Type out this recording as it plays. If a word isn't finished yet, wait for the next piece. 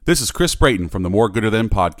This is Chris Brayton from the More Gooder Than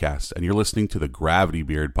podcast, and you're listening to the Gravity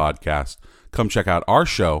Beard podcast. Come check out our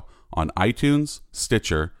show on iTunes,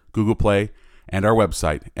 Stitcher, Google Play, and our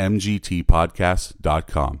website,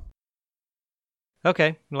 mgtpodcast.com.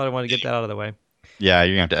 Okay, well, I want to get that out of the way. Yeah,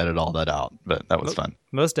 you're going to have to edit all that out, but that was fun.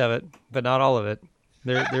 Most of it, but not all of it.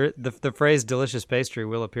 The phrase delicious pastry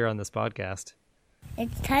will appear on this podcast.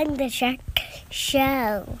 It's time to check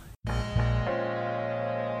show.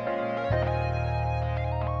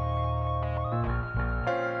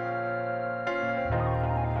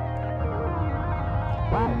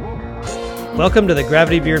 Welcome to the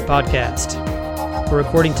Gravity Beard podcast. We're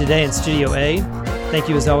recording today in Studio A. Thank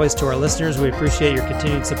you as always to our listeners. We appreciate your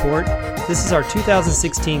continued support. This is our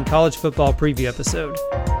 2016 college football preview episode.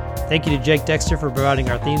 Thank you to Jake Dexter for providing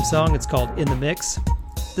our theme song. It's called In the Mix.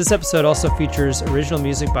 This episode also features original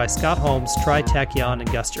music by Scott Holmes, Tri Tachyon, and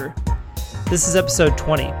Guster. This is episode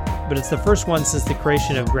 20, but it's the first one since the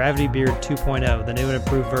creation of Gravity Beard 2.0, the new and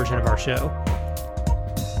improved version of our show.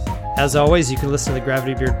 As always, you can listen to the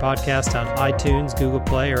Gravity Beard podcast on iTunes, Google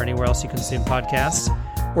Play, or anywhere else you consume podcasts.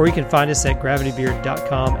 Or you can find us at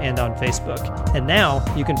gravitybeard.com and on Facebook. And now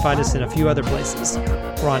you can find us in a few other places.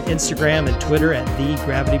 We're on Instagram and Twitter at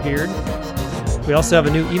 @thegravitybeard. We also have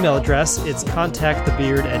a new email address. It's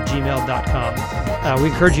contactthebeard@gmail.com. We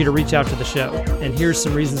encourage you to reach out to the show. And here's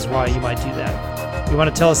some reasons why you might do that. You want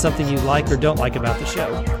to tell us something you like or don't like about the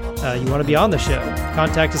show. You want to be on the show.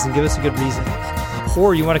 Contact us and give us a good reason.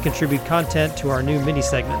 Or you want to contribute content to our new mini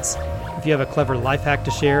segments. If you have a clever life hack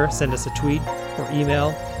to share, send us a tweet or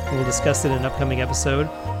email, and we'll discuss it in an upcoming episode.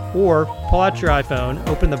 Or pull out your iPhone,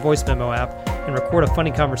 open the voice memo app, and record a funny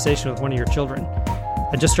conversation with one of your children.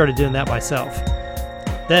 I just started doing that myself.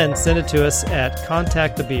 Then send it to us at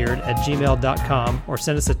contactthebeard@gmail.com or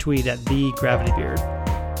send us a tweet at @thegravitybeard.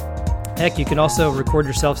 Heck, you can also record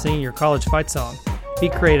yourself singing your college fight song. Be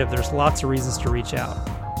creative. There's lots of reasons to reach out.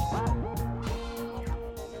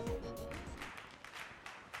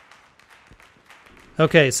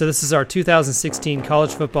 Okay, so this is our 2016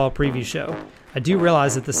 college football preview show. I do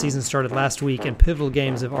realize that the season started last week and pivotal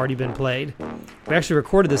games have already been played. We actually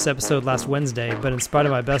recorded this episode last Wednesday, but in spite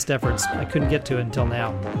of my best efforts, I couldn't get to it until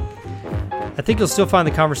now. I think you'll still find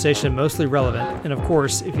the conversation mostly relevant, and of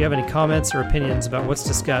course, if you have any comments or opinions about what's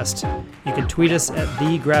discussed, you can tweet us at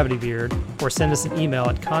 @thegravitybeard or send us an email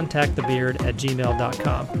at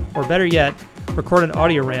contactthebeard@gmail.com. Or better yet, record an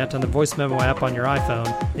audio rant on the voice memo app on your iPhone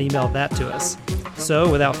and email that to us. So,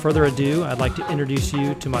 without further ado, I'd like to introduce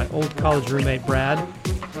you to my old college roommate, Brad,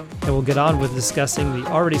 and we'll get on with discussing the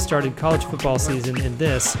already started college football season in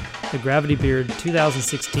this, the Gravity Beard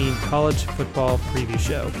 2016 College Football Preview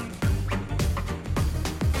Show.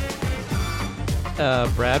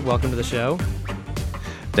 Brad, welcome to the show.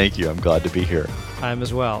 Thank you. I'm glad to be here. I'm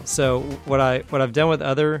as well. So, what I've done with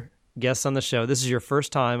other guests on the show, this is your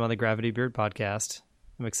first time on the Gravity Beard podcast.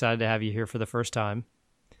 I'm excited to have you here for the first time.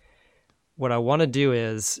 What I want to do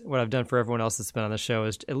is, what I've done for everyone else that's been on the show,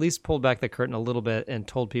 is at least pulled back the curtain a little bit and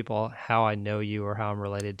told people how I know you or how I'm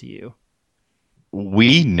related to you.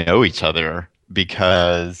 We know each other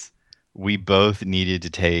because we both needed to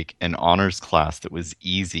take an honors class that was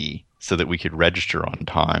easy so that we could register on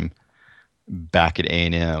time back at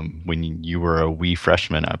A&M when you were a wee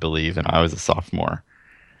freshman, I believe, and I was a sophomore.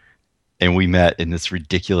 And we met in this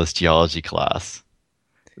ridiculous geology class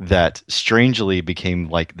that strangely became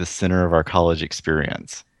like the center of our college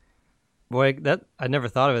experience. Boy, that I never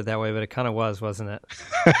thought of it that way, but it kind of was, wasn't it?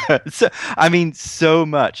 So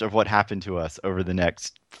much of what happened to us over the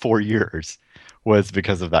next 4 years was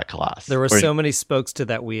because of that class. There were so many spokes to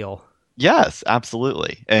that wheel. Yes,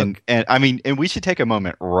 absolutely. And we should take a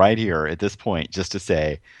moment right here at this point just to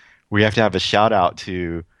say we have to have a shout out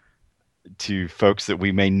to folks that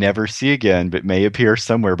we may never see again, but may appear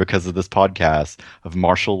somewhere because of this podcast, of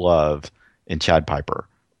Marshall Love and Chad Piper.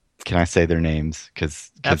 Can I say their names?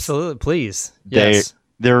 Cause absolutely, please. Yes.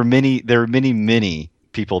 There are many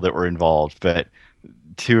people that were involved, but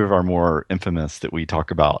two of our more infamous that we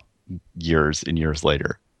talk about years and years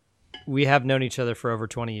later. We have known each other for over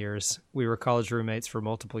 20 years. We were college roommates for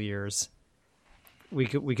multiple years. We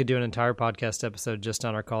could do an entire podcast episode just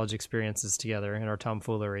on our college experiences together and our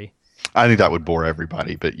tomfoolery. I think that would bore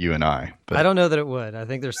everybody, but you and I. But I don't know that it would. I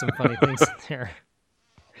think there's some funny things in there.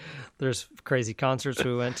 There's crazy concerts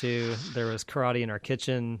we went to. There was karate in our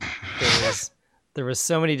kitchen. There was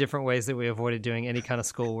so many different ways that we avoided doing any kind of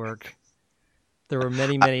schoolwork. There were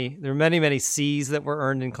many C's that were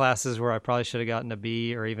earned in classes where I probably should have gotten a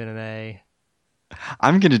B or even an A.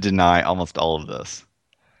 I'm going to deny almost all of this.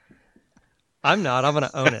 I'm not. I'm going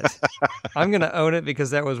to own it. I'm going to own it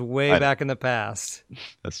because that was way back in the past.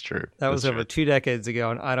 That's true. That was over 2 decades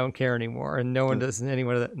ago, and I don't care anymore. And no one does.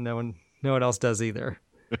 No one else does either.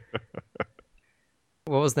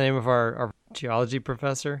 What was the name of our geology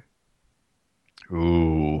professor?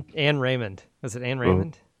 Ooh. Anne Raymond. Was it Anne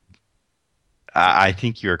Raymond? I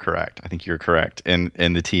think you're correct. And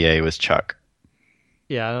the TA was Chuck.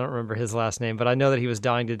 Yeah, I don't remember his last name, but I know that he was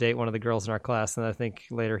dying to date one of the girls in our class, and I think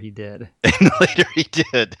later he did. And later he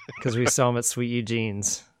did. Because we saw him at Sweet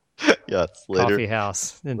Eugene's yes, coffee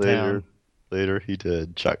house in town. Later he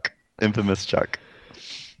did. Chuck. Infamous Chuck.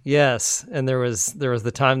 Yes, and there was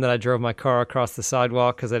the time that I drove my car across the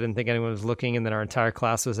sidewalk because I didn't think anyone was looking, and then our entire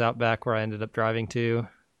class was out back where I ended up driving to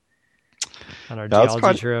on our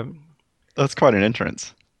geology trip. That's quite an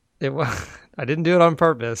entrance. It was. I didn't do it on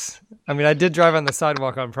purpose. I mean, I did drive on the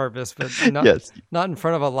sidewalk on purpose, but not in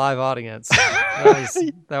front of a live audience.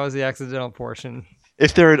 That was the accidental portion.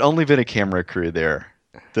 If there had only been a camera crew there,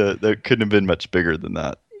 there couldn't have been much bigger than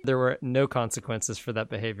that. There were no consequences for that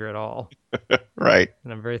behavior at all. Right.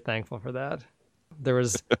 And I'm very thankful for that. There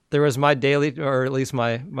was my daily, or at least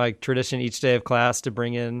my tradition each day of class to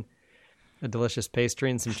bring in a delicious pastry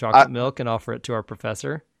and some chocolate milk and offer it to our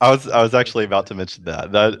professor. I was actually about to mention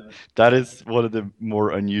that is one of the more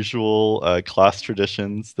unusual class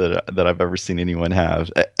traditions that I've ever seen anyone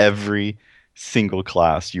have. Every single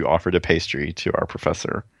class, you offered a pastry to our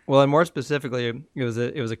professor. Well, and more specifically, it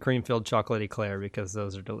was a cream-filled chocolate eclair because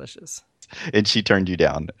those are delicious. And she turned you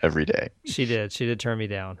down every day. She did. She did turn me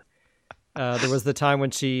down. There was the time when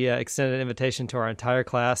she extended an invitation to our entire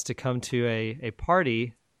class to come to a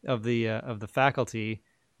party of the faculty,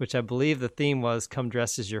 which I believe the theme was "Come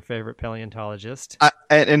dressed as your favorite paleontologist."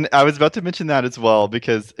 And I was about to mention that as well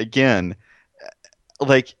because, again,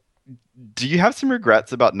 like, do you have some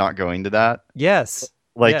regrets about not going to that? Yes.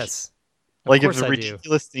 Yes. Like, of the I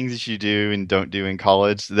ridiculous things that you do and don't do in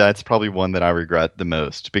college, that's probably one that I regret the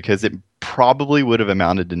most because it probably would have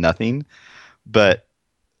amounted to nothing, but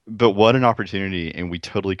what an opportunity, and we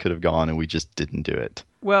totally could have gone and we just didn't do it.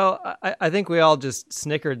 Well, I think we all just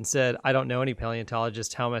snickered and said, "I don't know any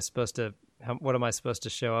paleontologists. What am I supposed to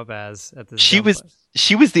show up as at this?"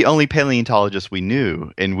 She was the only paleontologist we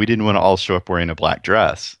knew, and we didn't want to all show up wearing a black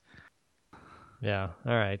dress. Yeah.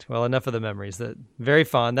 All right. Well, enough of the memories. That very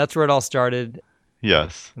fun. That's where it all started.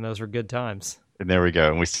 Yes. And those were good times. And there we go.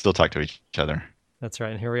 And we still talk to each other. That's right.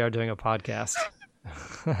 And here we are doing a podcast,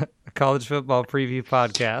 a college football preview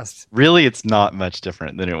podcast. Really, it's not much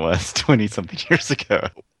different than it was 20-something years ago.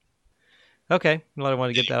 Okay. Well, I want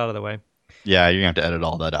to get that out of the way. Yeah, you're going to have to edit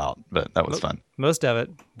all that out, but that was fun. Most of it,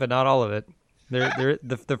 but not all of it.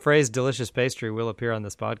 The phrase delicious pastry will appear on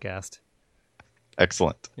this podcast.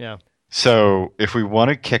 Excellent. Yeah. So if we want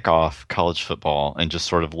to kick off college football and just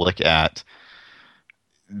sort of look at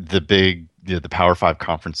the big, the Power 5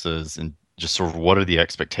 conferences and just sort of what are the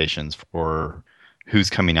expectations for who's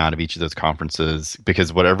coming out of each of those conferences,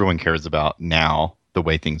 because what everyone cares about now, the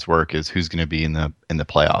way things work, is who's going to be in the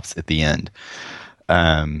playoffs at the end.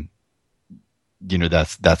 That's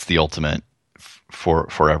the ultimate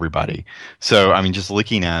for everybody. So, I mean, just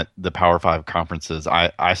looking at the Power 5 conferences,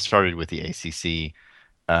 I started with the ACC.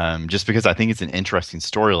 Just because I think it's an interesting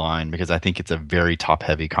storyline, because I think it's a very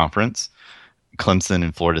top-heavy conference. Clemson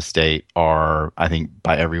and Florida State are, I think,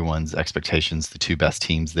 by everyone's expectations, the two best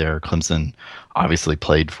teams there. Clemson obviously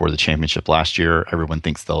played for the championship last year. Everyone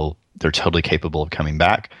thinks they're totally capable of coming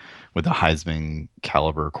back with a Heisman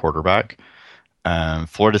caliber quarterback.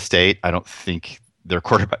 Florida State, I don't think their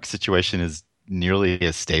quarterback situation is nearly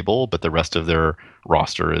as stable, but the rest of their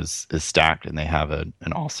roster is stacked, and they have an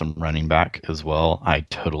awesome running back as well. I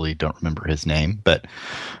totally don't remember his name, but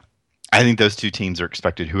I think those two teams are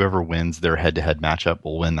expected, whoever wins their head-to-head matchup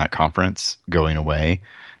will win that conference going away.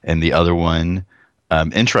 And the other one,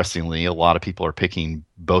 interestingly, a lot of people are picking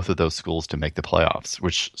both of those schools to make the playoffs,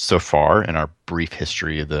 which so far in our brief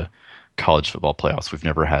history of the college football playoffs, we've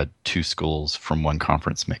never had two schools from one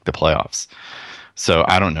conference make the playoffs. So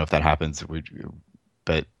I don't know if that happens,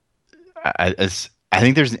 but I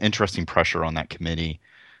think there's an interesting pressure on that committee.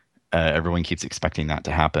 Everyone keeps expecting that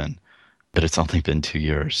to happen, but it's only been 2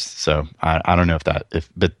 years. So I don't know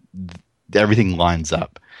but everything lines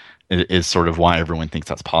up is sort of why everyone thinks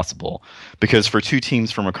that's possible. Because for two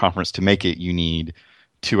teams from a conference to make it, you need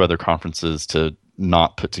two other conferences to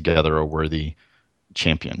not put together a worthy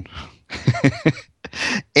champion.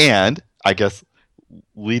 And I guess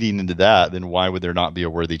leading into that, then why would there not be a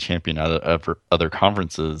worthy champion out of other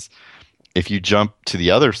conferences? If you jump to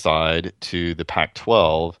the other side, to the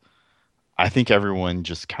Pac-12, I think everyone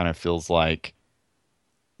just kind of feels like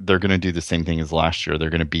they're going to do the same thing as last year. They're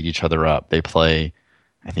going to beat each other up. They play,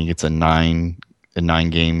 I think it's a nine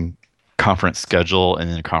game conference schedule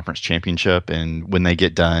and then a conference championship. And when they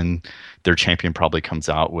get done, their champion probably comes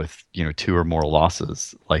out with 2 or more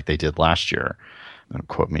losses like they did last year. Don't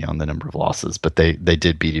quote me on the number of losses, but they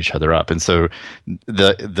did beat each other up. And so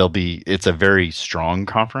it's a very strong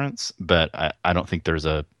conference, but I don't think there's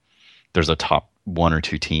a top 1 or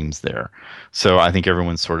 2 teams there. So I think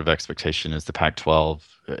everyone's sort of expectation is the Pac-12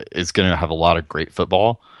 is going to have a lot of great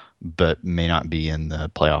football, but may not be in the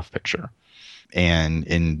playoff picture. And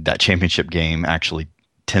in that championship game actually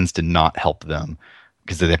tends to not help them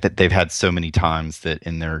because they've had so many times that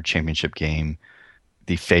in their championship game,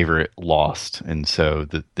 the favorite lost. And so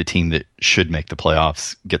the team that should make the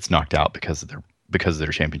playoffs gets knocked out because of their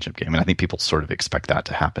championship game. And I think people sort of expect that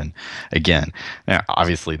to happen again. Now,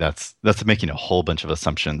 obviously that's making a whole bunch of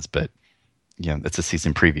assumptions, but it's a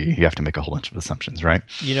season preview. You have to make a whole bunch of assumptions, right?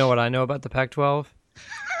 You know what I know about the Pac-12?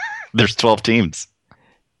 There's 12 teams.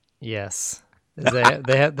 Yes.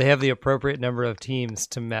 They have the appropriate number of teams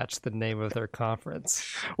to match the name of their conference.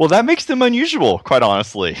 Well, that makes them unusual, quite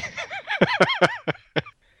honestly.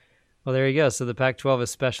 Well, there you go. So the Pac-12 is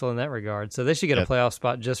special in that regard. So they should get a playoff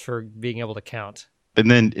spot just for being able to count. And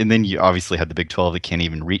then you obviously have the Big 12 that can't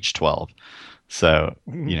even reach 12. So,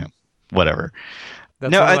 whatever.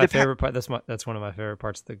 That's one of my favorite part. That's one of my favorite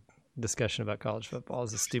parts of the discussion about college football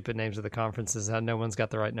is the stupid names of the conferences, how no one's got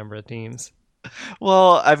the right number of teams.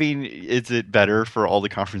 Well, I mean, is it better for all the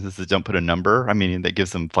conferences that don't put a number? I mean, that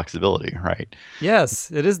gives them flexibility, right?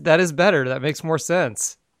 Yes, it is. That is better. That makes more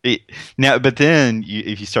sense. But then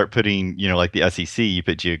if you start putting, like the SEC, you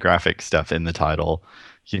put geographic stuff in the title,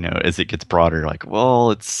 as it gets broader, like,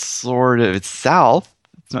 well, it's South.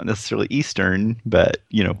 It's not necessarily Eastern, but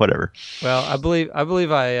whatever. Well, I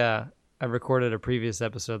believe I recorded a previous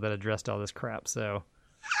episode that addressed all this crap, so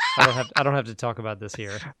I don't have to talk about this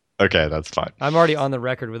here. Okay, that's fine. I'm already on the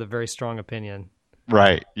record with a very strong opinion.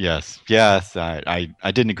 Right. Yes. I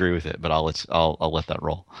didn't agree with it, but I'll let that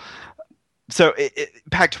roll. So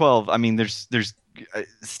Pac-12. I mean, there's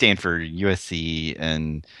Stanford, USC,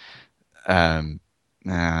 and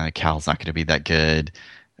Cal's not going to be that good.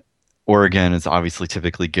 Oregon is obviously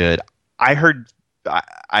typically good. I heard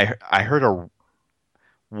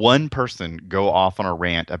one person go off on a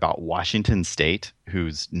rant about Washington State,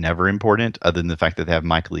 who's never important other than the fact that they have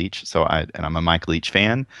Mike Leach. I'm a Mike Leach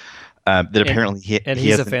fan. Apparently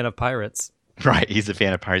he's a fan of Pirates. Right, he's a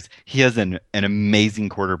fan of Pirates. He has an amazing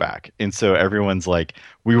quarterback, and so everyone's like,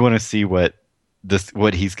 we want to see what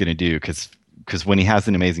he's going to do because when he has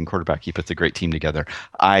an amazing quarterback, he puts a great team together.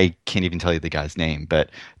 I can't even tell you the guy's name,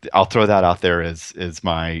 but I'll throw that out there as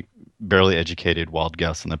my barely educated wild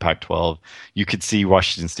guess on the Pac-12. You could see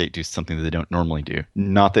Washington State do something that they don't normally do.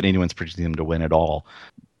 Not that anyone's predicting them to win at all.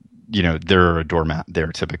 They're a doormat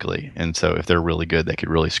there typically, and so if they're really good, they could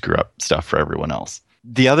really screw up stuff for everyone else.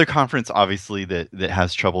 The other conference, obviously, that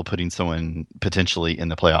has trouble putting someone potentially in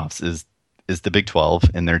the playoffs is the Big 12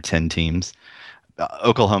 and their 10 teams.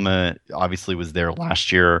 Oklahoma obviously was there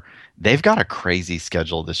last year. They've got a crazy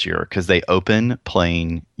schedule this year because they open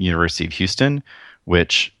playing University of Houston,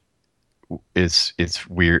 which is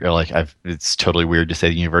weird. It's totally weird to say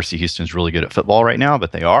the University of Houston is really good at football right now,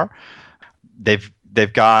 but they are. They've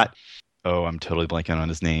got I'm totally blanking on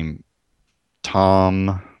his name.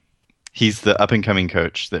 Tom. He's the up-and-coming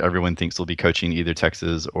coach that everyone thinks will be coaching either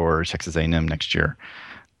Texas or Texas A&M next year.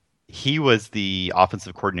 He was the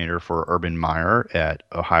offensive coordinator for Urban Meyer at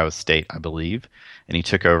Ohio State, I believe, and he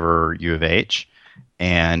took over U of H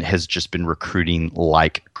and has just been recruiting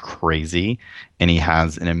like crazy. And he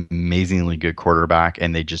has an amazingly good quarterback,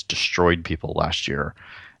 and they just destroyed people last year.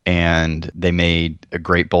 And they made a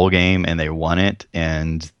great bowl game, and they won it,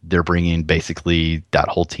 and they're bringing basically that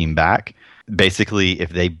whole team back. Basically, if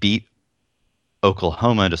they beat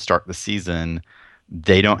Oklahoma to start the season,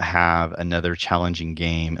 they don't have another challenging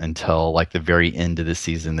game until like the very end of the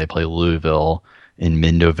season. They play Louisville in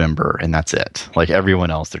mid-November, and that's it. Like everyone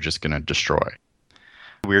else, they're just going to destroy.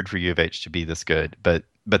 Weird for U of H to be this good, but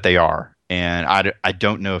they are. And I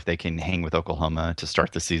don't know if they can hang with Oklahoma to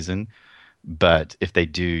start the season, but if they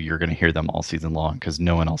do, you're going to hear them all season long because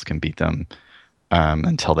no one else can beat them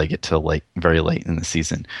until they get to very late in the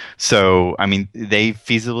season. So, I mean, they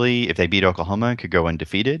feasibly, if they beat Oklahoma, could go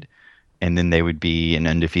undefeated, and then they would be an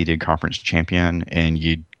undefeated conference champion, and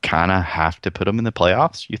you'd kind of have to put them in the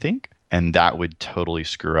playoffs, you think? And that would totally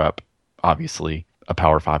screw up, obviously, a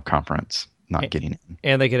Power 5 conference not getting in.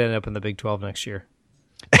 And they could end up in the Big 12 next year.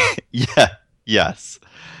 Yeah. Yes.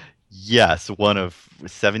 One of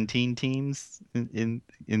 17 teams in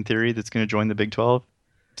theory that's going to join the Big 12.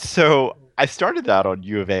 So I started that on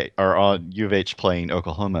U of A or on U of H playing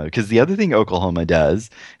Oklahoma because the other thing Oklahoma does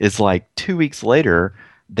is like 2 weeks later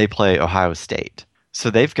they play Ohio State. So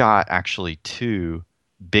they've got actually two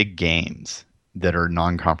big games that are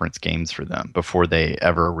non-conference games for them before they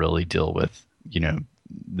ever really deal with,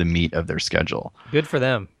 the meat of their schedule. Good for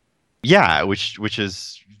them. Yeah, which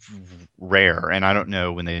is rare, and I don't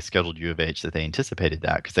know when they scheduled U of H that they anticipated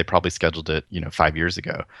that because they probably scheduled it, 5 years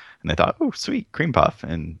ago, and they thought, oh, sweet, cream puff,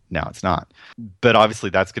 and now it's not. But obviously,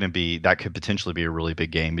 that could potentially be a really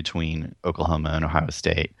big game between Oklahoma and Ohio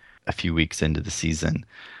State a few weeks into the season.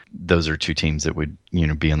 Those are two teams that would,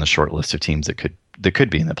 be on the short list of teams that could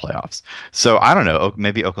be in the playoffs. So I don't know.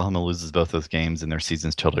 Maybe Oklahoma loses both those games and their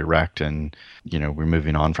season's totally wrecked, and we're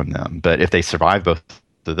moving on from them. But if they survive both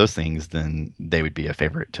of those things, then they would be a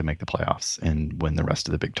favorite to make the playoffs and win the rest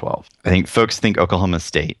of the Big 12. I think folks think Oklahoma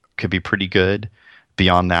State could be pretty good.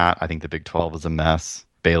 Beyond that, I think the Big 12 is a mess.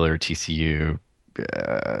 Baylor, TCU,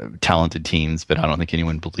 talented teams, but I don't think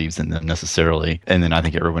anyone believes in them necessarily. And then I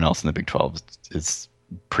think everyone else in the Big 12 is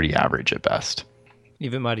pretty average at best.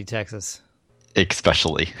 Even mighty Texas.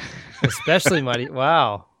 Especially mighty.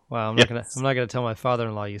 Wow. I'm not gonna tell my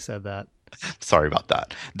father-in-law you said that. Sorry about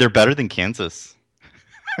that. They're better than Kansas.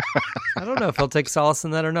 I don't know if he'll take solace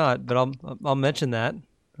in that or not, but I'll mention that.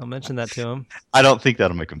 I'll mention that to him. I don't think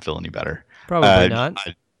that'll make him feel any better. Probably not.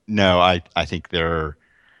 I think they're.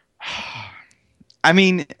 I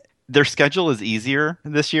mean, their schedule is easier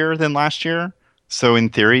this year than last year, so in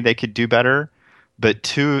theory they could do better. But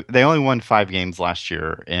they only won 5 games last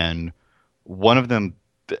year, and one of them,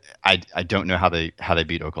 I don't know how they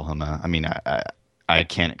beat Oklahoma. I mean, I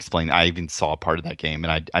can't explain. I even saw part of that game,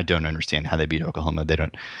 and I don't understand how they beat Oklahoma. They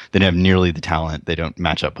don't have nearly the talent. They don't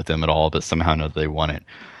match up with them at all, but somehow know they won it.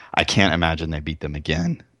 I can't imagine they beat them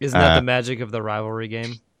again. Isn't that the magic of the rivalry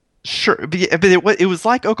game? Sure, but it was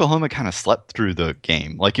like Oklahoma kind of slept through the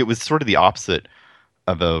game. Like it was sort of the opposite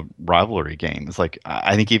of a rivalry game. It's like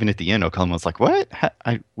I think even at the end, Oklahoma was like, "What?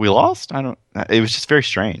 We lost?" It was just very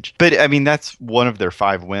strange. But I mean, that's one of their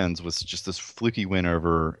 5 wins was just this fluky win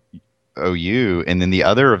over OU, and then the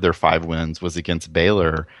other of their 5 wins was against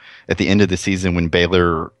Baylor at the end of the season when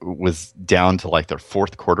Baylor was down to like their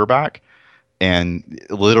 4th quarterback, and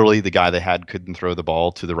literally the guy they had couldn't throw the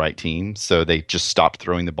ball to the right team, so they just stopped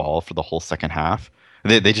throwing the ball for the whole second half.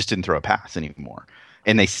 They just didn't throw a pass anymore,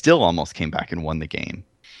 and they still almost came back and won the game.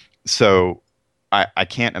 So I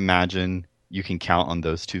can't imagine you can count on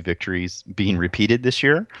those 2 victories being repeated this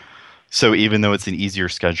year. So even though it's an easier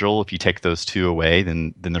schedule, if you take those 2 away,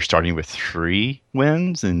 then they're starting with 3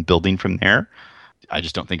 wins and building from there. I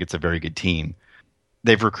just don't think it's a very good team.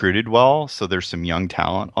 They've recruited well, so there's some young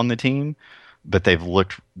talent on the team, but they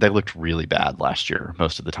looked really bad last year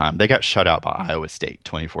most of the time. They got shut out by Iowa State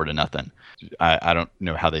 24-0. I don't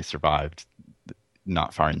know how they survived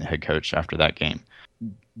not firing the head coach after that game.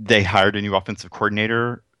 They hired a new offensive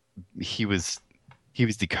coordinator. He was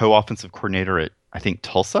the co-offensive coordinator at, I think,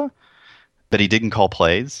 Tulsa. But he didn't call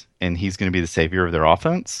plays, and he's going to be the savior of their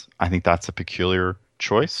offense. I think that's a peculiar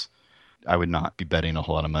choice. I would not be betting a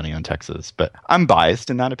whole lot of money on Texas, but I'm biased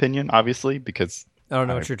in that opinion, obviously, because I don't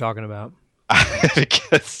know what you're talking about.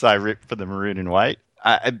 Because I root for the maroon and white.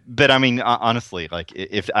 But I mean, honestly, like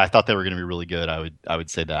if I thought they were going to be really good, I would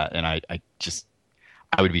say that, and I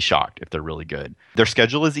would be shocked if they're really good. Their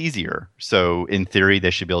schedule is easier, so in theory,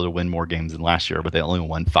 they should be able to win more games than last year, but they only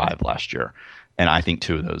won 5 last year. And I think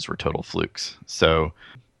 2 of those were total flukes. So,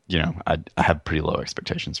 I have pretty low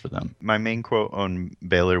expectations for them. My main quote on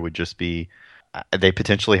Baylor would just be, they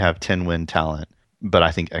potentially have 10-win talent, but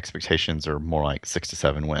I think expectations are more like 6 to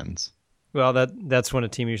 7 wins. Well, that's when a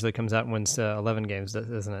team usually comes out and wins 11 games,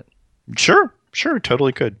 isn't it? Sure,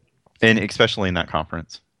 totally could. And especially in that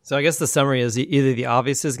conference. So I guess the summary is either the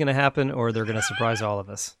obvious is going to happen or they're going to surprise all of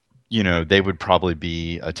us. They would probably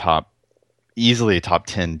be easily a top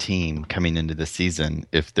 10 team coming into the season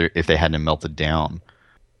if they hadn't melted down.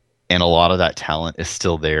 And a lot of that talent is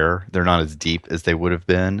still there. They're not as deep as they would have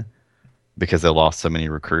been because they lost so many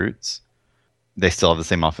recruits. They still have the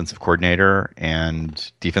same offensive coordinator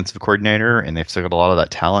and defensive coordinator, and they've still got a lot of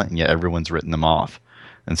that talent, and yet everyone's written them off.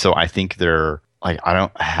 And so I think they're like, I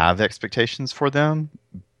don't have expectations for them,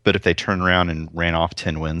 but if they turn around and ran off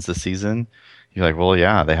 10 wins this season, you're like, well,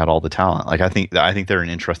 yeah, they had all the talent. Like I think they're an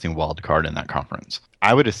interesting wild card in that conference.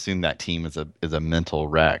 I would assume that team is a mental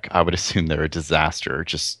wreck. I would assume they're a disaster,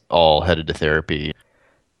 just all headed to therapy.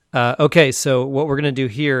 Okay, so what we're going to do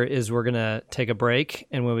here is we're going to take a break,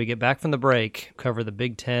 and when we get back from the break, cover the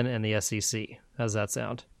Big Ten and the SEC. How's that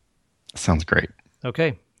sound? Sounds great.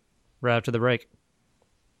 Okay, right after the break.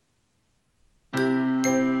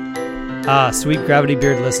 Sweet Gravity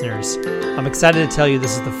Beard listeners, I'm excited to tell you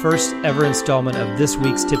this is the first ever installment of this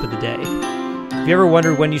week's Tip of the Day. Have you ever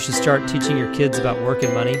wondered when you should start teaching your kids about work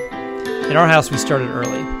and money? In our house, we started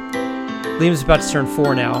early. Liam's about to turn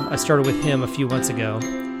 4 now. I started with him a few months ago.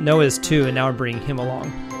 Noah is 2, and now I'm bringing him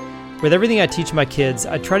along. With everything I teach my kids,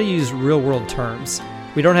 I try to use real-world terms.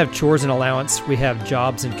 We don't have chores and allowance. We have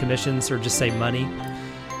jobs and commissions, or just say money.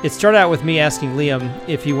 It started out with me asking Liam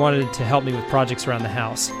if he wanted to help me with projects around the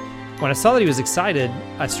house. When I saw that he was excited,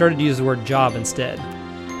 I started to use the word job instead.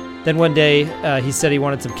 Then one day, he said he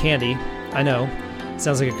wanted some candy. I know, it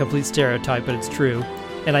sounds like a complete stereotype, but it's true.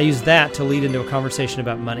 And I used that to lead into a conversation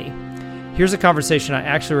about money. Here's a conversation I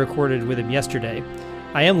actually recorded with him yesterday.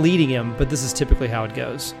 I am leading him, but this is typically how it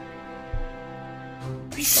goes.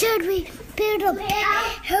 Should we build a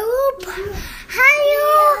pillow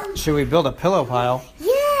pile? Should we build a pillow pile?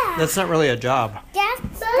 Yeah. That's not really a job. Yes,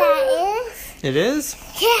 that is. It is?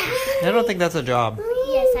 Yeah. I don't think that's a job.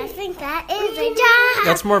 Yes, I think that is a job.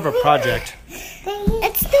 That's more of a project.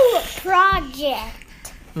 Let's do a project.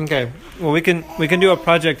 Okay. Well, we can do a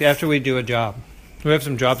project after we do a job. We have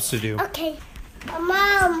some jobs to do. Okay.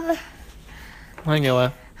 Mom. Hi,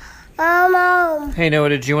 Noah. Mom. Hey, Noah,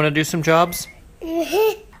 did you want to do some jobs? Are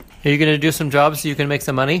you going to do some jobs so you can make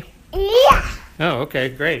some money? Yeah. Oh, okay,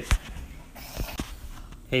 great.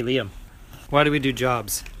 Hey, Liam, why do we do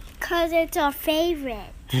jobs? Because it's our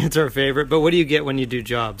favorite. It's our favorite, but what do you get when you do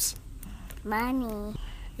jobs? Money.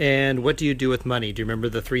 And what do you do with money? Do you remember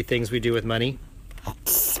the 3 things we do with money?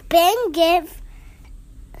 Spend, give,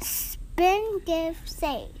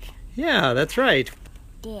 save. Yeah, that's right.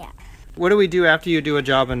 Yeah. What do we do after you do a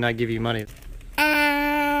job and I give you money?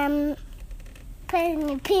 Put it in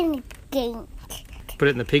the piggy bank. Put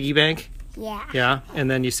it in the piggy bank? Yeah. Yeah, and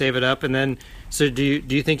then you save it up, and then, so do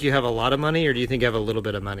you think you have a lot of money, or do you think you have a little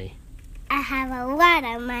bit of money? I have a lot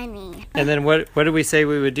of money. And then what did we say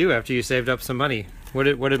we would do after you saved up some money? What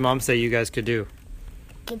did Mom say you guys could do?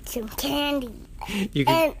 Get some candy. You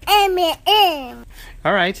can. And M&M.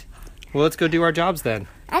 All right. Well, let's go do our jobs then.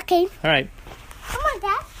 Okay. All right. Come on,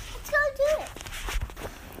 Dad. Let's go do it.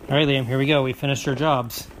 All right, Liam, here we go. We finished our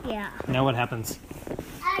jobs. Yeah. Now what happens?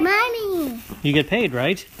 Money. You get paid,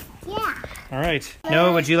 right? Yeah. All right.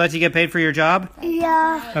 Noah, would you like to get paid for your job?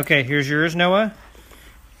 Yeah. Okay, here's yours, Noah.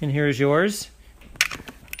 And here's yours.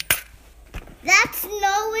 That's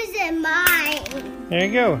Noah's and mine. There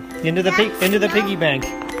you go. Into the piggy bank.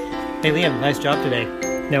 Hey, Liam, nice job today.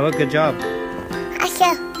 Noah, good job.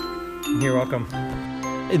 You're welcome.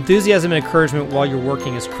 Enthusiasm and encouragement while you're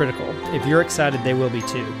working is critical. If you're excited, they will be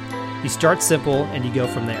too. You start simple and you go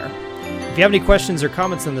from there. If you have any questions or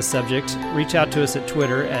comments on this subject, reach out to us at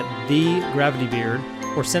Twitter at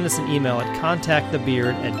 @TheGravityBeard or send us an email at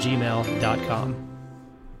contactthebeard@gmail.com.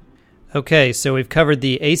 Okay, so we've covered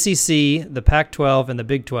the ACC, the Pac-12, and the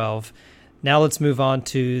Big 12. Now let's move on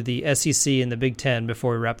to the SEC and the Big 10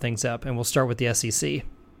 before we wrap things up, and we'll start with the SEC.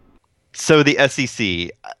 So the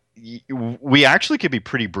SEC, we actually could be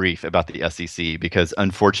pretty brief about the SEC because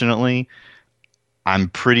unfortunately, I'm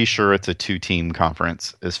pretty sure it's a 2-team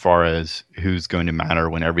conference as far as who's going to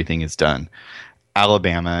matter when everything is done.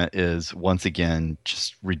 Alabama is once again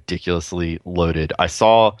just ridiculously loaded. I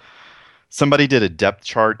saw somebody did a depth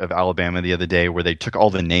chart of Alabama the other day where they took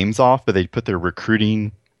all the names off, but they put their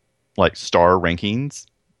recruiting like star rankings,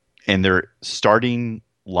 and their starting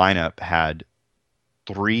lineup had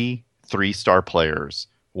 3 3-star players,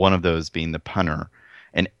 one of those being the punter,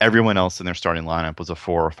 and everyone else in their starting lineup was a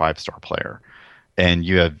 4 or 5-star player. And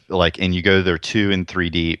you have and you go there 2 and 3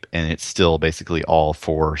 deep, and it's still basically all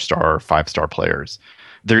 4-star, 5-star players.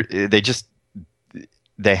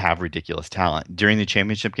 They have ridiculous talent. During the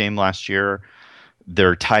championship game last year,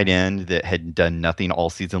 their tight end that had done nothing all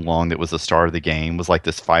season long, that was the star of the game, was like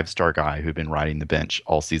this 5-star guy who'd been riding the bench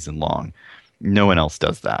all season long. No one else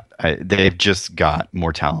does that. They've just got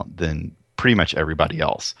more talent than pretty much everybody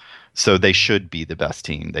else. So they should be the best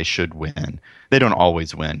team. They should win. They don't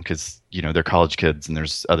always win because, they're college kids and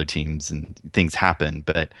there's other teams and things happen,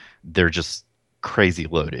 but they're just crazy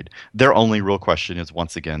loaded. Their only real question is,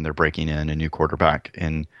 once again, they're breaking in a new quarterback,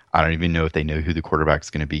 and I don't even know if they know who the quarterback's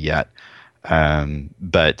going to be yet.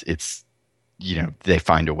 But it's, they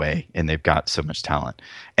find a way, and they've got so much talent.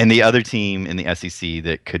 And the other team in the SEC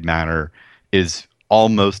that could matter is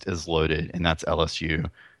almost as loaded, and that's LSU.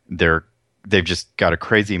 They've just got a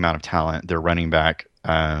crazy amount of talent. Their running back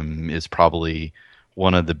is probably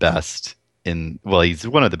one of the best he's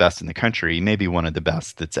one of the best in the country, maybe one of the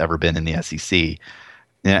best that's ever been in the SEC.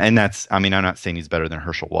 And that's, I'm not saying he's better than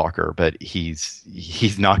Herschel Walker, but he's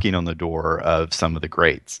knocking on the door of some of the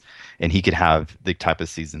greats, and he could have the type of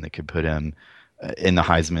season that could put him in the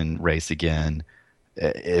Heisman race again,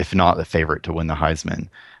 if not the favorite to win the Heisman.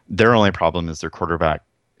 Their only problem is their quarterback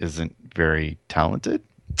isn't very talented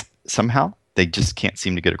somehow. They just can't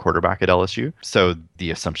seem to get a quarterback at LSU. So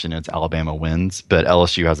the assumption is Alabama wins, but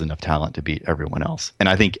LSU has enough talent to beat everyone else. And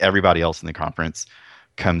I think everybody else in the conference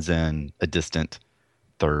comes in a distant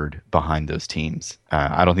third behind those teams.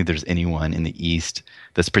 I don't think there's anyone in the East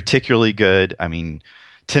that's particularly good. I mean,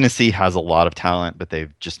 Tennessee has a lot of talent, but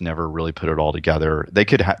they've just never really put it all together.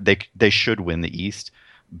 They should win the East,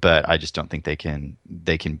 but I just don't think they can.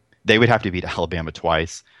 They would have to beat Alabama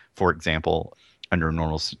twice, for example, under a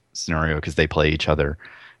normal scenario, because they play each other,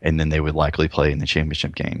 and then they would likely play in the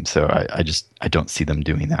championship game. So I don't see them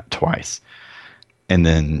doing that twice. And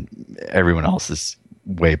then everyone else is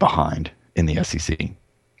way behind in the SEC.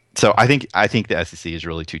 So I think the SEC is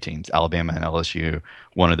really two teams, Alabama and LSU.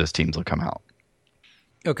 One of those teams will come out.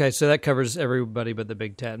 Okay, so that covers everybody but the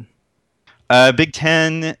Big Ten. Big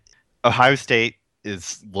Ten, Ohio State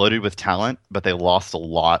is loaded with talent, but they lost a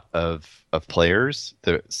lot of players.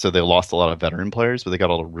 So they lost a lot of veteran players, but they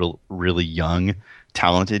got a really young,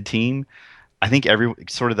 talented team. I think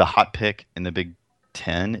sort of the hot pick in the Big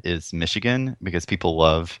Ten is Michigan, because people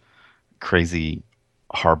love crazy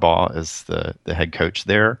Harbaugh as the head coach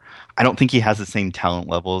there. I don't think he has the same talent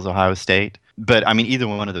level as Ohio State, but I mean, either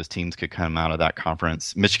one of those teams could come out of that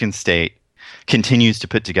conference. Michigan State continues to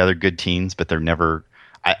put together good teams, but they've never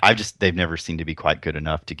seemed to be quite good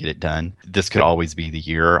enough to get it done. This could always be the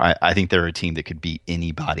year. I think they're a team that could beat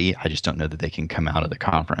anybody. I just don't know that they can come out of the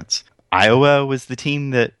conference. Iowa was the team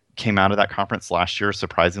that came out of that conference last year.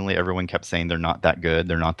 Surprisingly, everyone kept saying they're not that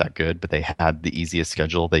good, but they had the easiest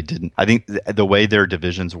schedule. They didn't. I think the way their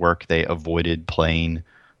divisions work, they avoided playing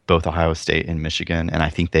both Ohio State and Michigan, and I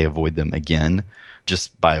think they avoid them again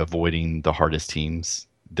just by avoiding the hardest teams.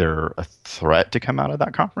 They're a threat to come out of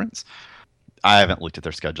that conference. I haven't looked at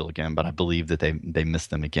their schedule again, but I believe that they missed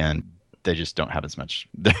them again. They just don't have as much.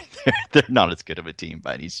 They're not as good of a team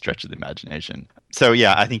by any stretch of the imagination. So,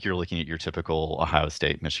 yeah, I think you're looking at your typical Ohio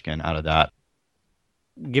State, Michigan out of that.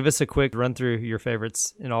 Give us a quick run through your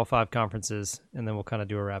favorites in all five conferences, and then we'll kind of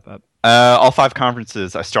do a wrap up. All five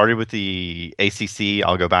conferences. I started with the ACC.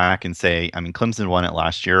 I'll go back and say, I mean, Clemson won it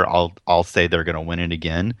last year. I'll say they're going to win it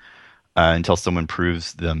again until someone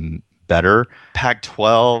proves them better.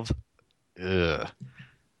 Pac-12.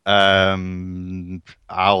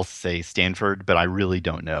 I'll say Stanford, but I really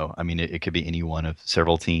don't know. I mean, it could be any one of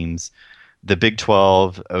several teams. The Big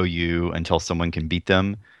 12, OU, until someone can beat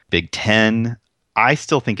them. Big 10, I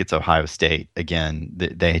still think it's Ohio State. Again,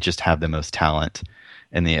 they just have the most talent.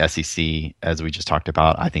 In the SEC, as we just talked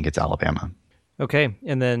about, I think it's Alabama. Okay,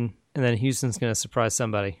 and then Houston's going to surprise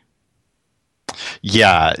somebody.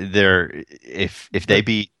 Yeah, if they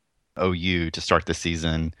beat OU to start the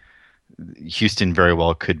season, Houston very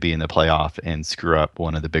well could be in the playoff and screw up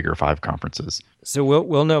one of the bigger five conferences. So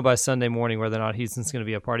we'll know by Sunday morning whether or not Houston's going to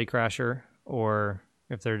be a party crasher or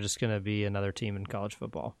if they're just going to be another team in college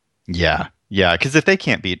football. Yeah, because if they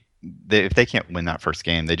can't win that first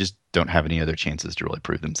game, they just don't have any other chances to really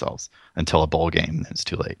prove themselves until a bowl game, and it's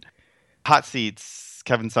too late. Hot seats,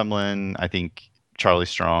 Kevin Sumlin, I think Charlie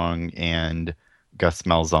Strong, and Gus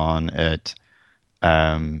Malzahn at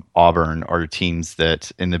Auburn are teams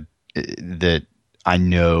that I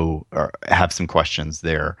know have some questions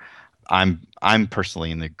there. I'm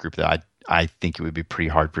personally in the group that I think it would be pretty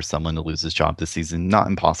hard for someone to lose his job this season. Not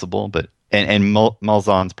impossible, but and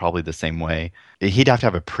Malzahn's probably the same way. He'd have to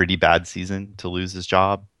have a pretty bad season to lose his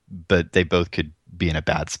job, but they both could be in a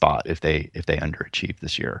bad spot if they underachieve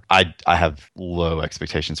this year. I have low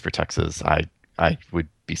expectations for Texas. I would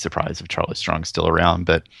be surprised if Charlie Strong's still around,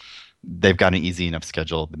 but they've got an easy enough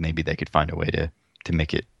schedule that maybe they could find a way to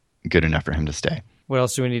make it good enough for him to stay. What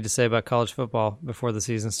else do we need to say about college football before the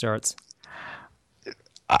season starts?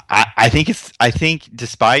 I think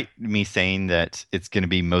despite me saying that it's going to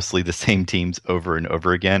be mostly the same teams over and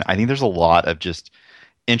over again, I think there's a lot of just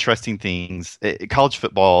interesting things. College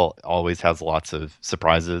football always has lots of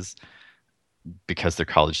surprises because they're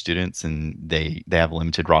college students and they have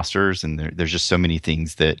limited rosters, and there's just so many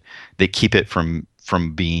things that they keep it from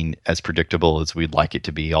being as predictable as we'd like it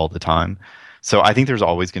to be all the time. So I think there's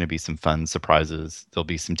always going to be some fun surprises. There'll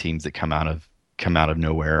be some teams that come out of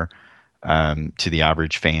nowhere. To the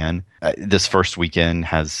average fan, this first weekend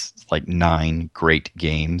has like 9 great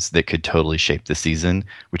games that could totally shape the season,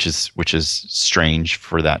 which is strange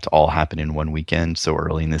for that to all happen in one weekend so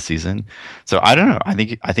early in the season. So I don't know. I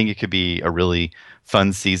think it could be a really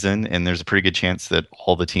fun season, and there's a pretty good chance that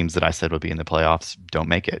all the teams that I said would be in the playoffs don't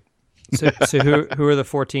make it. So who are the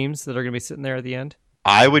 4 teams that are going to be sitting there at the end?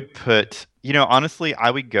 I would put, honestly,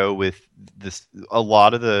 I would go with this. A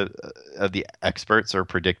lot of the experts are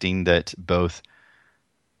predicting that both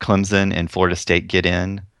Clemson and Florida State get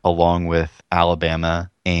in, along with Alabama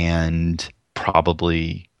and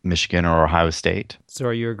probably Michigan or Ohio State. So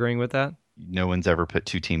are you agreeing with that? No one's ever put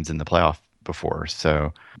two teams in the playoff before,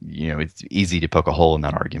 so it's easy to poke a hole in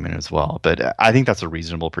that argument as well. But I think that's a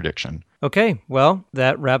reasonable prediction. Okay, well,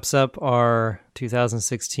 that wraps up our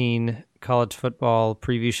 2016 college football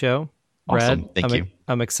preview show. Awesome. Brad, Thank you.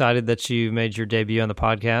 I'm excited that you made your debut on the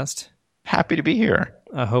podcast. Happy to be here.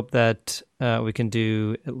 I hope that we can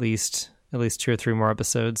do at least 2 or 3 more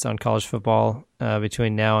episodes on college football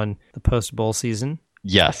between now and the post-bowl season.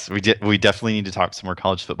 Yes, we definitely need to talk some more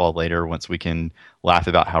college football later once we can laugh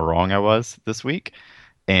about how wrong I was this week.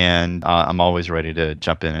 And I'm always ready to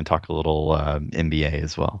jump in and talk a little NBA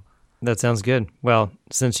as well. That sounds good. Well,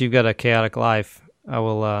 since you've got a chaotic life,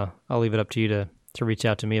 I'll leave it up to you to reach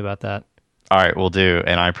out to me about that. All right, we'll do.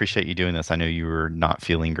 And I appreciate you doing this. I know you were not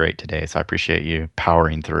feeling great today, so I appreciate you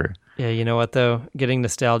powering through. Yeah, you know what though? Getting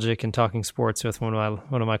nostalgic and talking sports with one of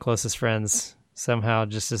my closest friends somehow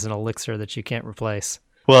just is an elixir that you can't replace.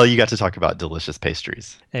 Well, you got to talk about delicious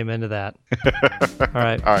pastries. Amen to that. All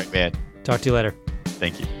right. All right, man. Talk to you later.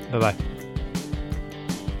 Thank you. Bye-bye.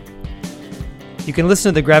 You can listen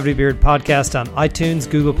to the Gravity Beard podcast on iTunes,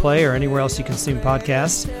 Google Play, or anywhere else you consume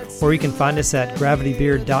podcasts, or you can find us at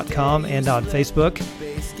gravitybeard.com and on Facebook.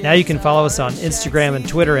 Now you can follow us on Instagram and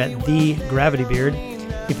Twitter at @TheGravityBeard.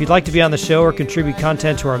 If you'd like to be on the show or contribute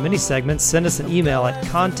content to our mini segments, send us an email at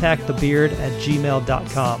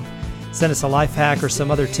contactthebeard@gmail.com. Send us a life hack or some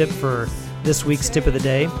other tip for this week's tip of the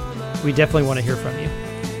day. We definitely want to hear from you.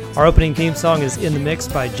 Our opening theme song is In the Mix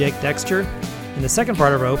by Jake Dexter. In the second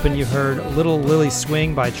part of our open, you heard Little Lily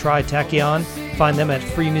Swing by Tri Tachyon. Find them at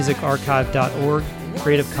freemusicarchive.org.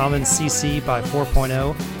 Creative Commons CC by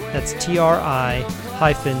 4.0. That's TRI-TACHYON,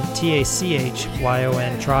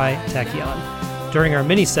 Tri Tachyon. During our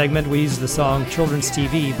mini segment, we used the song Children's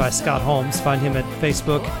TV by Scott Holmes. Find him at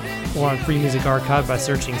Facebook or on Free Music Archive by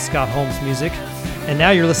searching Scott Holmes Music. And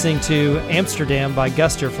now you're listening to Amsterdam by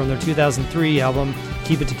Guster from their 2003 album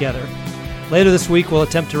Keep It Together. Later this week, we'll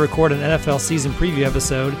attempt to record an NFL season preview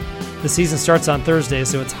episode. The season starts on Thursday,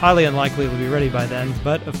 so it's highly unlikely we'll be ready by then,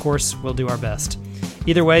 but of course, we'll do our best.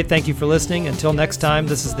 Either way, thank you for listening. Until next time,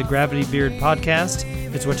 this is the Gravity Beard Podcast.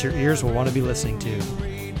 It's what your ears will want to be listening to.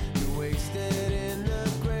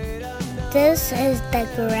 This is the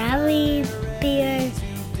Gravity Beard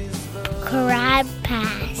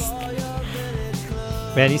Podcast.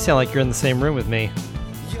 Man, you sound like you're in the same room with me.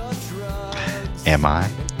 Am I?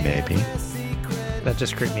 Maybe. That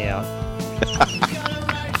just creeped me out.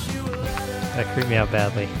 That creeped me out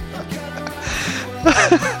badly.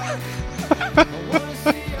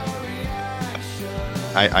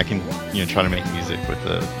 I can try to make music with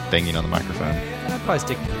the banging on the microphone. I'd probably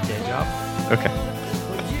stick to your day job. Okay.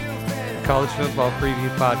 College Football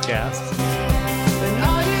Preview Podcast.